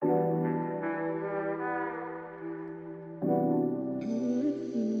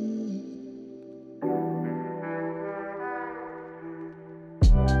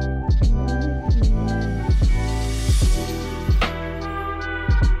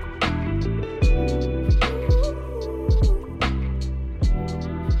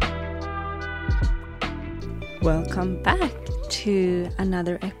welcome back to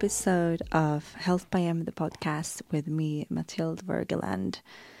another episode of Health by M, the podcast with me, Mathilde Wergeland.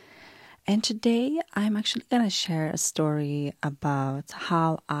 And today I'm actually going to share a story about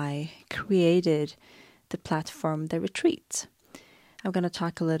how I created the platform, The Retreat. I'm going to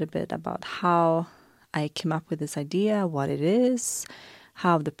talk a little bit about how I came up with this idea, what it is,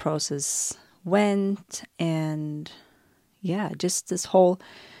 how the process went, and just this whole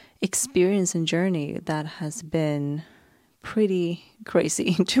experience and journey that has been pretty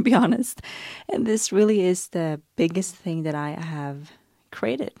crazy, to be honest. And this really is the biggest thing that I have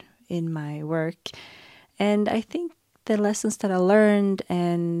created in my work. And I think the lessons that I learned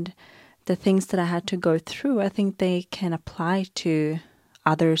and the things that I had to go through, I think they can apply to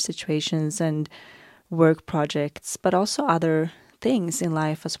other situations and work projects, but also other things in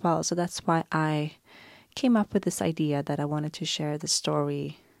life as well. So that's why I came up with this idea that I wanted to share the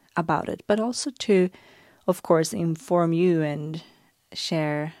story about it, but also to, of course, inform you and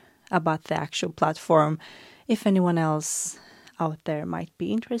share about the actual platform if anyone else out there might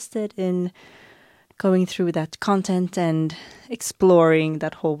be interested in going through that content and exploring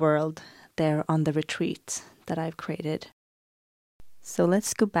that whole world there on the retreat that I've created. So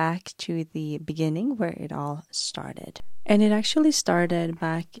let's go back to the beginning where it all started. And it actually started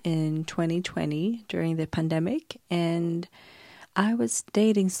back in 2020 during the pandemic, and I was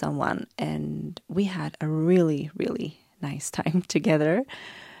dating someone and we had a really, really nice time together.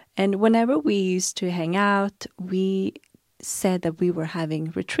 And whenever we used to hang out, we said that we were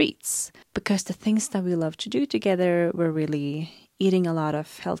having retreats because the things that we love to do together were really eating a lot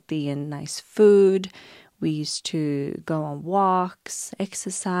of healthy and nice food. We used to go on walks,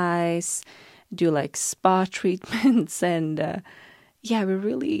 exercise, do like spa treatments, and we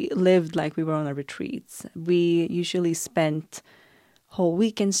really lived like we were on a retreat. We usually spent whole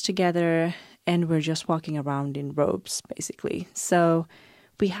weekends together and we're just walking around in robes, basically. So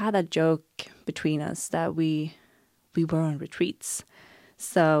we had a joke between us that we were on retreats.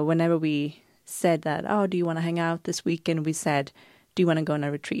 So whenever we said that, oh, do you want to hang out this weekend? We said, do you want to go on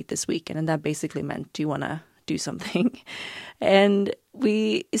a retreat this weekend? And that basically meant, do you want to do something? And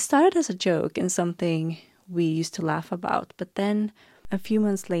it started as a joke and something we used to laugh about. But then a few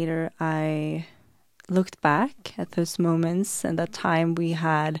months later, I looked back at those moments and that time we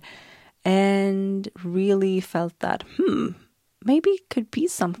had and really felt that, maybe it could be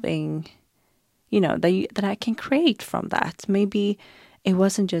something, that I can create from that. Maybe it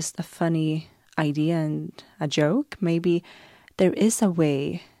wasn't just a funny idea and a joke. Maybe there is a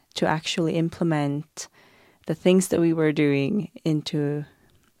way to actually implement the things that we were doing into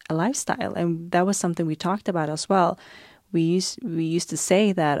a lifestyle. And that was something we talked about as well. We used to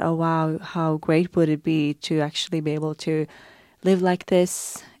say that, oh, wow, how great would it be to actually be able to live like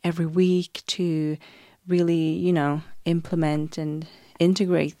this every week, to really, implement and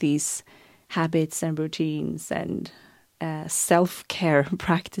integrate these habits and routines and self-care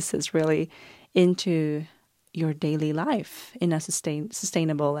practices really into your daily life in a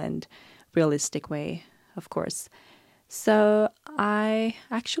sustainable and realistic way, of course. So I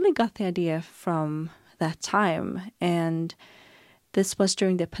actually got the idea from that time, and this was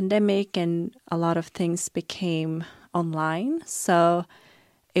during the pandemic and a lot of things became online. So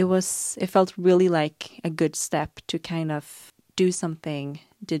it felt really like a good step to kind of do something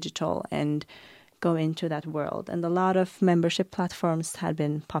digital and go into that world. And a lot of membership platforms had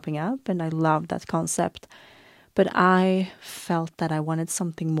been popping up, and I loved that concept. But I felt that I wanted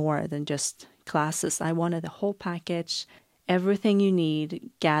something more than just classes. I wanted the whole package, everything you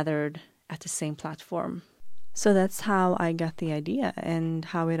need gathered at the same platform. So that's how I got the idea and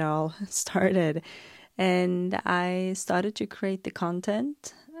how it all started. And I started to create the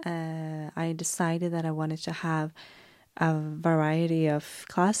content. I decided that I wanted to have a variety of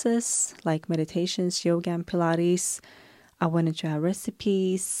classes like meditations, yoga, and Pilates. I wanted to have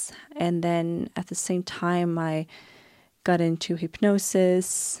recipes. And then at the same time, I got into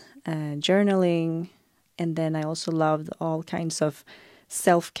hypnosis, journaling. And then I also loved all kinds of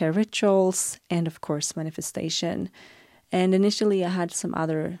self-care rituals and, of course, manifestation. And initially, I had some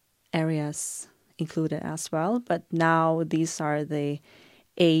other areas included as well. But now these are the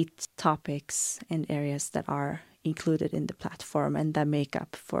 8 topics and areas that are included in the platform and that make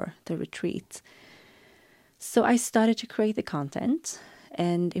up for the retreat. So I started to create the content,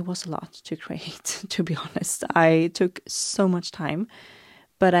 and it was a lot to create, to be honest. I took so much time,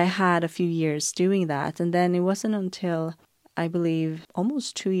 but I had a few years doing that. And then it wasn't until, I believe,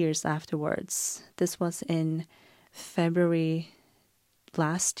 almost 2 years afterwards. This was in February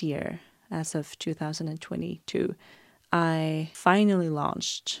last year, as of 2022. I finally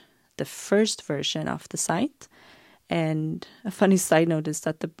launched the first version of the site, And a funny side note is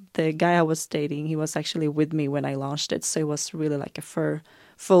that the guy I was dating, he was actually with me when I launched it. So it was really like a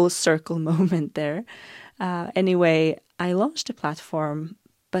full circle moment there. Anyway, I launched the platform,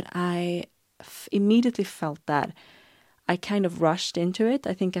 but I immediately felt that I kind of rushed into it.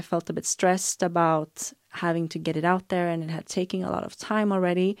 I think I felt a bit stressed about having to get it out there, and it had taken a lot of time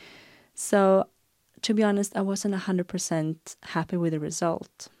already. So to be honest, I wasn't 100% happy with the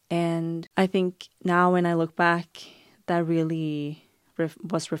result. And I think now when I look back, that really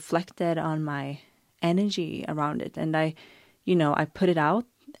was reflected on my energy around it. And I put it out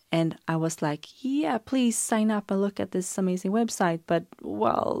and I was like, yeah, please sign up and look at this amazing website. But,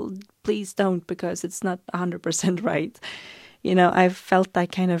 well, please don't, because it's not 100% right. I felt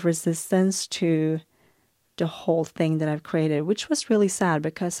that kind of resistance to the whole thing that I've created, which was really sad,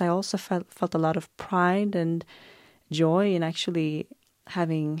 because I also felt a lot of pride and joy in actually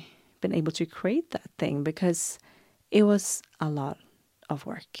having been able to create that thing, because it was a lot of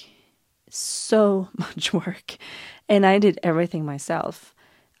work, so much work, and I did everything myself.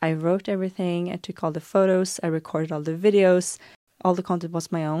 I wrote everything, I took all the photos, I recorded all the videos, all the content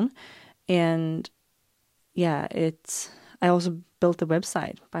was my own, and yeah, I also built the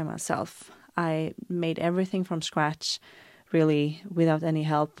website by myself. I made everything from scratch, really, without any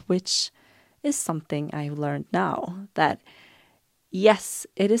help, which is something I've learned now, that yes,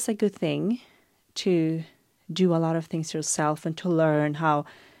 it is a good thing to do a lot of things yourself and to learn how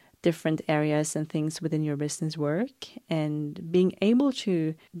different areas and things within your business work. And being able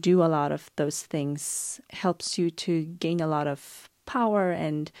to do a lot of those things helps you to gain a lot of power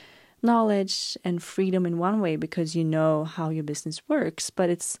and knowledge and freedom in one way, because you know how your business works. But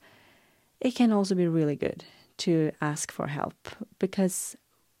it can also be really good to ask for help, because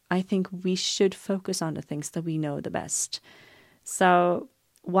I think we should focus on the things that we know the best. So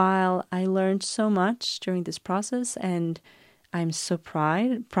while I learned so much during this process, and I'm so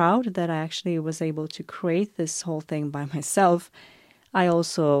proud that I actually was able to create this whole thing by myself, I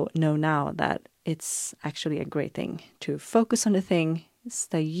also know now that it's actually a great thing to focus on the things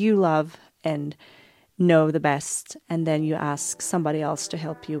that you love and know the best, and then you ask somebody else to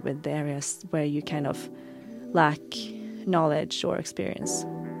help you with the areas where you kind of lack knowledge or experience.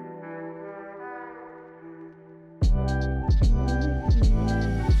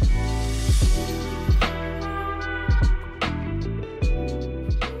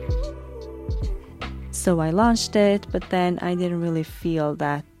 So I launched it, but then I didn't really feel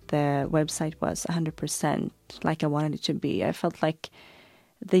that the website was 100% like I wanted it to be. I felt like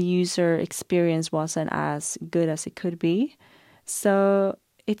the user experience wasn't as good as it could be. So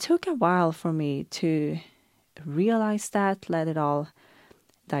it took a while for me to realize that, let it all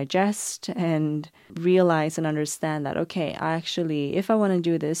digest, and realize and understand that, okay, if I want to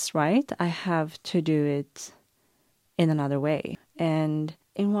do this right, I have to do it in another way. And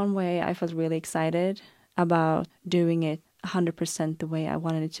in one way, I felt really excited about doing it 100% the way I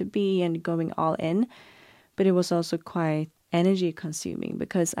wanted it to be and going all in. But it was also quite energy consuming,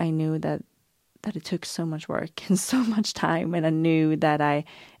 because I knew that it took so much work and so much time. And I knew that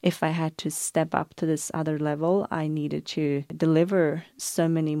if I had to step up to this other level, I needed to deliver so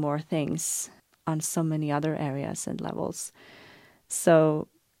many more things on so many other areas and levels. So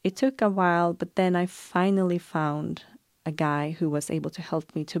it took a while, but then I finally found a guy who was able to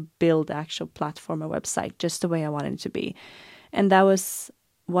help me to build the actual platform or website just the way I wanted it to be. And that was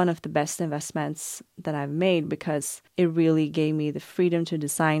one of the best investments that I've made, because it really gave me the freedom to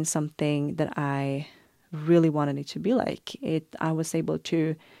design something that I really wanted it to be like. I was able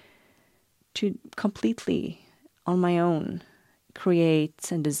to completely on my own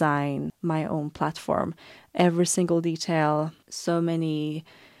create and design my own platform. Every single detail, so many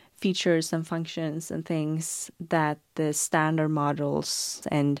features and functions and things that the standard models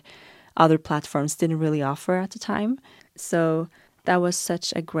and other platforms didn't really offer at the time. So that was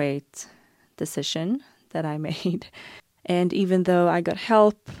such a great decision that I made. And even though I got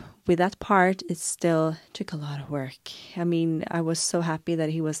help with that part, it still took a lot of work. I mean, I was so happy that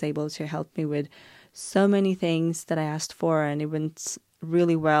he was able to help me with so many things that I asked for, and it went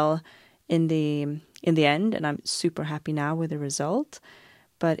really well in the end, and I'm super happy now with the result.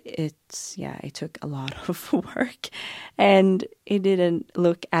 But it took a lot of work, and it didn't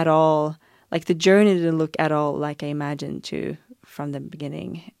look at all like the journey didn't look at all like I imagined to from the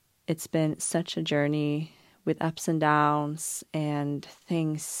beginning. It's been such a journey with ups and downs and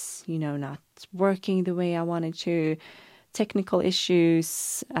things, not working the way I wanted to, technical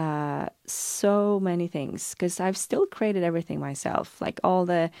issues, so many things, because I've still created everything myself, like all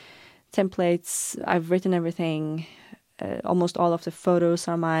the templates, I've written everything. Almost all of the photos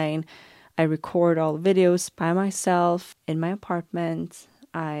are mine. I record all videos by myself in my apartment.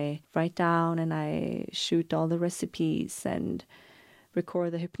 I write down and I shoot all the recipes and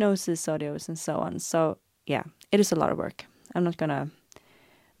record the hypnosis audios and so on. So yeah, it is a lot of work. I'm not gonna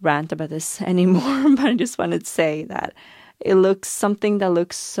rant about this anymore, but I just wanted to say that it looks something that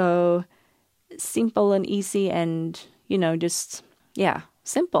looks so simple and easy and, just, yeah,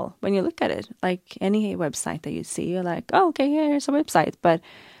 simple when you look at it. Like any website that you see, you're like, oh, okay, yeah, here's a website. But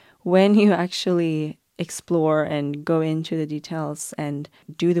when you actually explore and go into the details and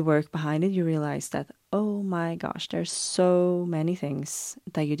do the work behind it, you realize that, oh my gosh, there's so many things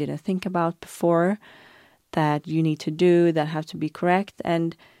that you didn't think about before that you need to do that have to be correct.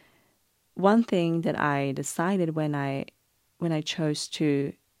 And one thing that I decided when I chose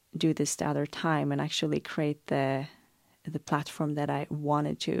to do this the other time and actually create the platform that I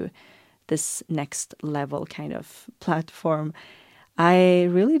wanted to, this next level kind of platform, I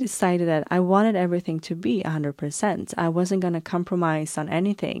really decided that I wanted everything to be 100%. I wasn't going to compromise on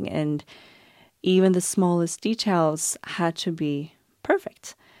anything, and even the smallest details had to be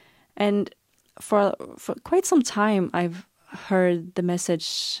perfect. And for quite some time, I've heard the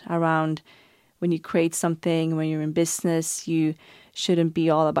message around when you create something, when you're in business, you shouldn't be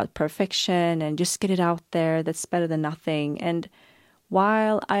all about perfection and just get it out there. That's better than nothing. And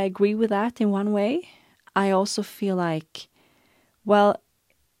while I agree with that in one way, I also feel like, well,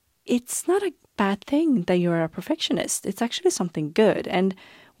 it's not a bad thing that you're a perfectionist. It's actually something good. And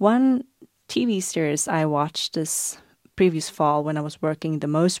one TV series I watched this previous fall when I was working the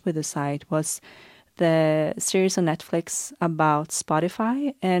most with the site was the series on Netflix about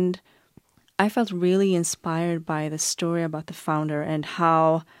Spotify. And I felt really inspired by the story about the founder and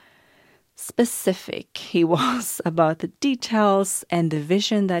how specific he was about the details and the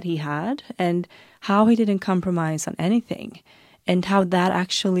vision that he had, and how he didn't compromise on anything, and how that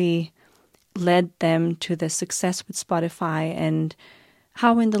actually led them to the success with Spotify, and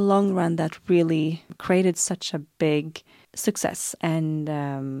how in the long run that really created such a big success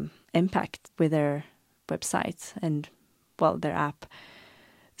and impact with their website and, well, their app.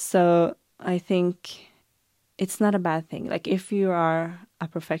 So I think it's not a bad thing. Like, if you are a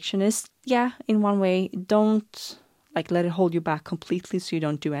perfectionist, yeah, in one way, don't let it hold you back completely so you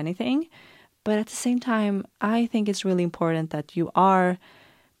don't do anything. But at the same time, I think it's really important that you are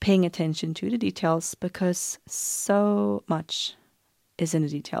paying attention to the details, because so much is in the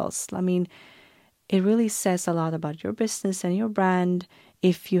details. I mean, it really says a lot about your business and your brand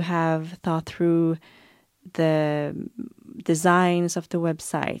if you have thought through the designs of the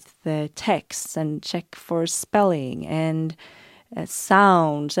website, the texts, and check for spelling and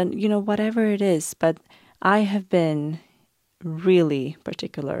sounds and, whatever it is. But I have been really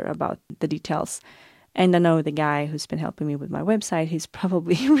particular about the details. And I know the guy who's been helping me with my website, he's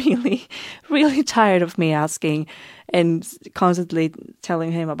probably really, really tired of me asking and constantly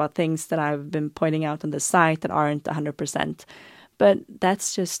telling him about things that I've been pointing out on the site that aren't 100%. But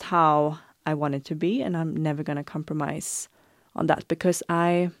that's just how I want it to be, and I'm never going to compromise on that, because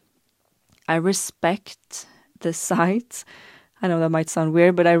I respect the site. I know that might sound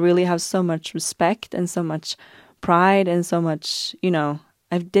weird, but I really have so much respect and so much pride and so much,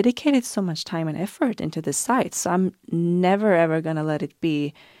 I've dedicated so much time and effort into this site. So I'm never, ever going to let it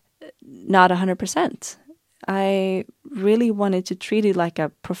be not 100%. I really wanted to treat it like a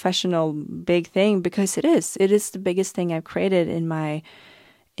professional big thing, because it is. It is the biggest thing I've created in my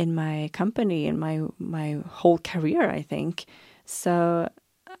company, in my whole career, I think. So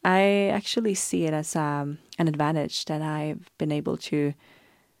I actually see it as an advantage that I've been able to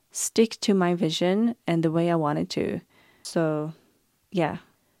stick to my vision and the way I wanted to. So yeah,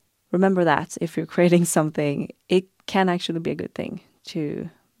 remember that if you're creating something, it can actually be a good thing to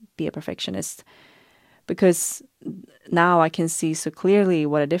be a perfectionist, because now I can see so clearly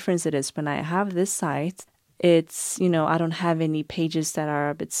what a difference it is when I have this site. It's, I don't have any pages that are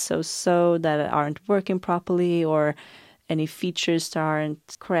a bit so-so, that aren't working properly, or any features that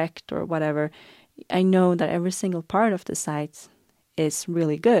aren't correct or whatever. I know that every single part of the site is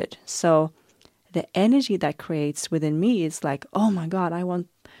really good. So the energy that creates within me is like, oh my God, I want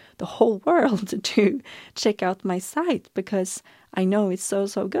the whole world to check out my site, because I know it's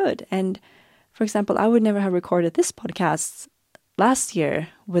so good. And for example, I would never have recorded this podcast last year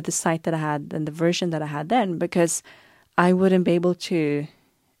with the site that I had and the version that I had then, because I wouldn't be able to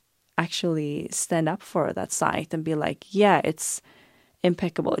actually stand up for that site and be like, yeah, it's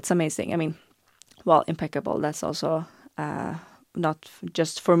impeccable. It's amazing. I mean, well, impeccable. That's also not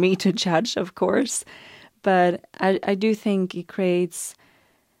just for me to judge, of course, but I do think it creates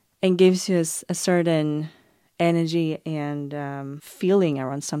and gives you a certain energy and feeling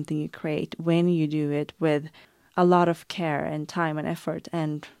around something you create when you do it with a lot of care and time and effort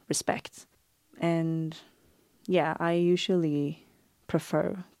and respect. And yeah, I usually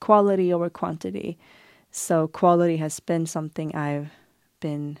prefer quality over quantity. So quality has been something I've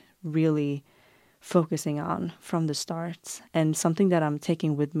been really focusing on from the start, and something that I'm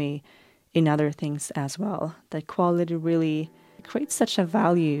taking with me in other things as well. That quality really creates such a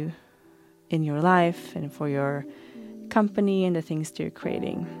value in your life and for your company and the things that you're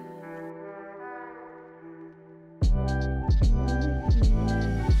creating.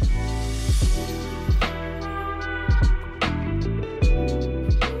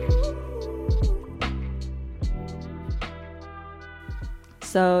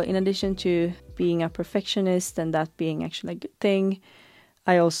 So in addition to being a perfectionist and that being actually a good thing,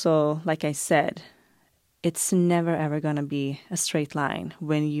 I also, like I said, it's never ever going to be a straight line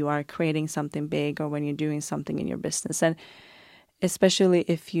when you are creating something big or when you're doing something in your business. And especially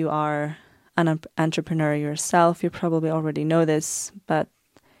if you are an entrepreneur yourself, you probably already know this. But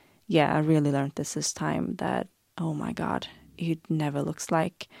yeah, I really learned this time that, oh my God, it never looks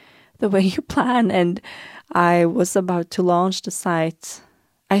like the way you plan. And I was about to launch the site.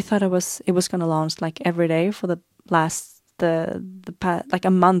 I thought it was going to launch like every day for the like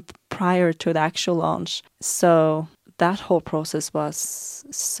a month prior to the actual launch. So that whole process was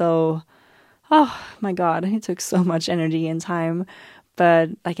so, oh my God, it took so much energy and time. But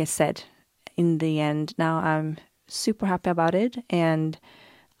like I said, in the end, now I'm super happy about it, and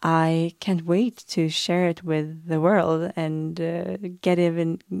I can't wait to share it with the world and get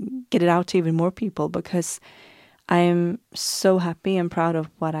it out to even more people, because I am so happy and proud of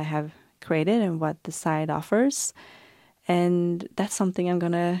what I have created and what the site offers. And that's something I'm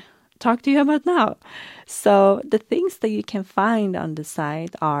going to talk to you about now. So the things that you can find on the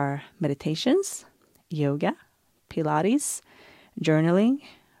site are meditations, yoga, Pilates, journaling,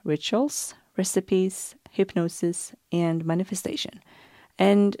 rituals, recipes, hypnosis, and manifestation.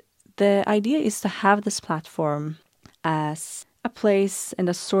 And the idea is to have this platform as a place and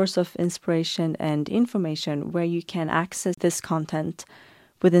a source of inspiration and information where you can access this content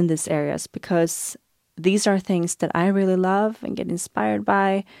within these areas, because these are things that I really love and get inspired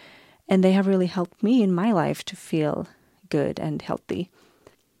by, and they have really helped me in my life to feel good and healthy.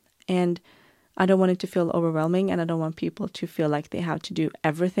 And I don't want it to feel overwhelming, and I don't want people to feel like they have to do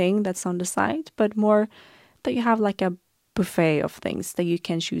everything that's on the site, but more that you have like a buffet of things that you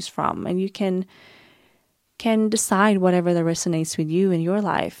can choose from, and you can decide whatever that resonates with you in your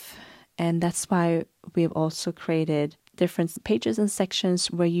life. And that's why we've also created different pages and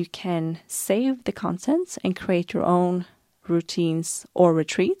sections where you can save the content and create your own routines or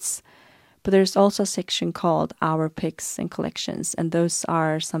retreats. But there's also a section called Our Picks and Collections, and those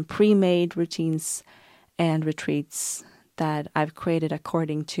are some pre-made routines and retreats that I've created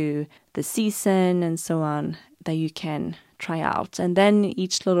according to the season and so on, that you can try out. And then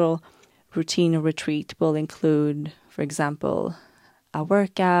each little routine or retreat will include, for example, a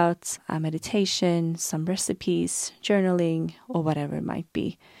workout, a meditation, some recipes, journaling, or whatever it might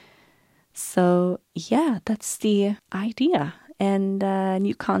be. So yeah, that's the idea. And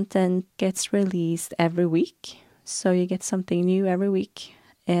new content gets released every week. So you get something new every week.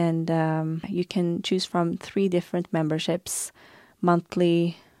 And you can choose from 3 different memberships,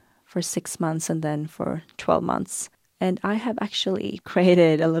 monthly, for 6 months, and then for 12 months. And I have actually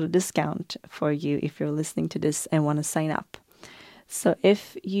created a little discount for you if you're listening to this and want to sign up. So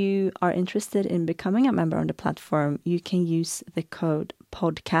if you are interested in becoming a member on the platform, you can use the code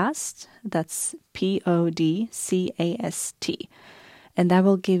PODCAST. That's PODCAST. And that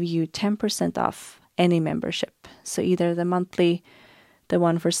will give you 10% off any membership. So either the monthly, the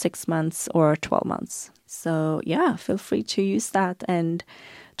one for 6 months, or 12 months. So yeah, feel free to use that and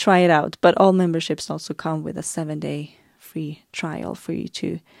try it out. But all memberships also come with a 7-day free trial for you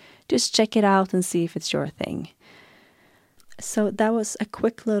to just check it out and see if it's your thing. So that was a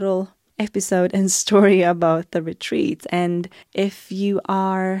quick little episode and story about the retreat. And if you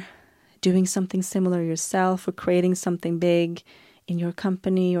are doing something similar yourself or creating something big in your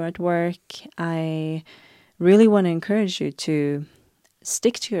company or at work, I really want to encourage you to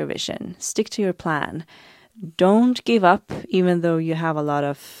stick to your vision, stick to your plan. Don't give up, even though you have a lot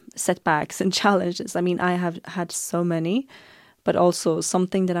of setbacks and challenges. I mean, I have had so many, but also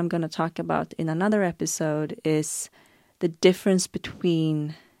something that I'm going to talk about in another episode is the difference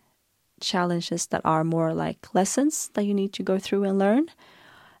between challenges that are more like lessons that you need to go through and learn,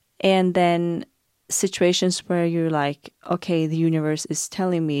 and then situations where you're like, okay, the universe is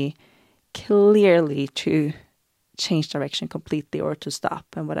telling me clearly to change direction completely or to stop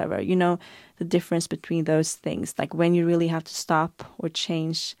and whatever. You know, the difference between those things, like when you really have to stop or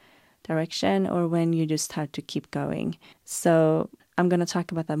change direction or when you just have to keep going. So I'm going to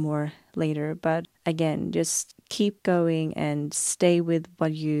talk about that more later. But again, just keep going and stay with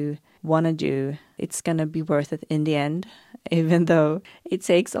what you want to do. It's going to be worth it in the end, even though it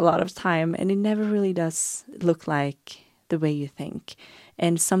takes a lot of time and it never really does look like the way you think.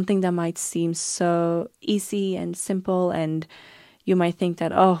 And something that might seem so easy and simple, and you might think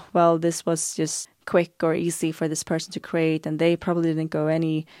that, oh, well, this was just quick or easy for this person to create and they probably didn't go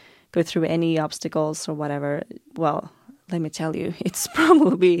through any obstacles or whatever. Well, let me tell you, it's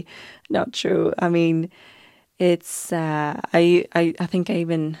probably not true. I mean, it's I think I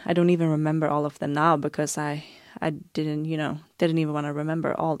don't even remember all of them now because I didn't even want to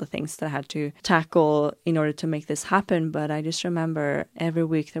remember all the things that I had to tackle in order to make this happen. But I just remember every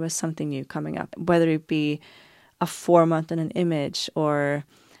week there was something new coming up, whether it be a format on an image or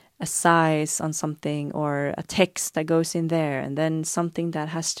a size on something or a text that goes in there and then something that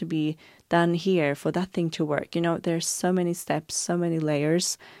has to be done here for that thing to work. You know, there's so many steps, so many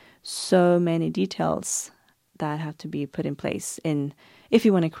layers, so many details that have to be put in place if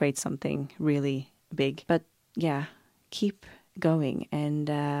you want to create something really big. But yeah, keep going and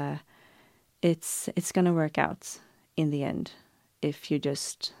it's going to work out in the end if you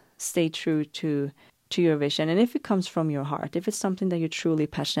just stay true to your vision. And if it comes from your heart, if it's something that you're truly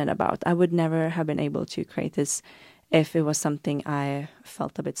passionate about. I would never have been able to create this if it was something I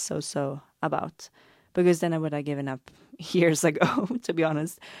felt a bit so about, because then I would have given up years ago, to be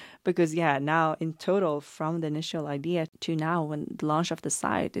honest. Because yeah, now in total, from the initial idea to now, when the launch of the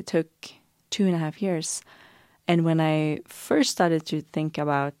site, it took 2.5 years. And when I first started to think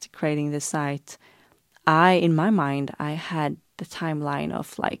about creating the site, in my mind, I had the timeline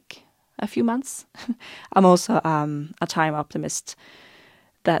of like a few months. I'm also a time optimist.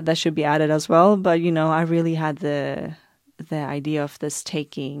 That should be added as well. But, you know, I really had the idea of this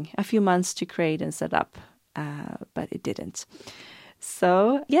taking a few months to create and set up, but it didn't.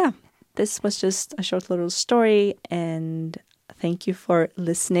 So, yeah, this was just a short little story, and thank you for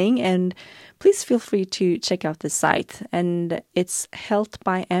listening. And please feel free to check out the site, and it's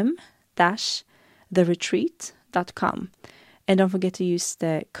healthbym-theretreat.com. And don't forget to use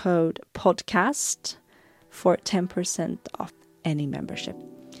the code podcast for 10% off any membership.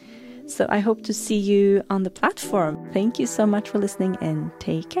 So I hope to see you on the platform. Thank you so much for listening and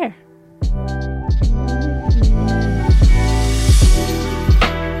take care.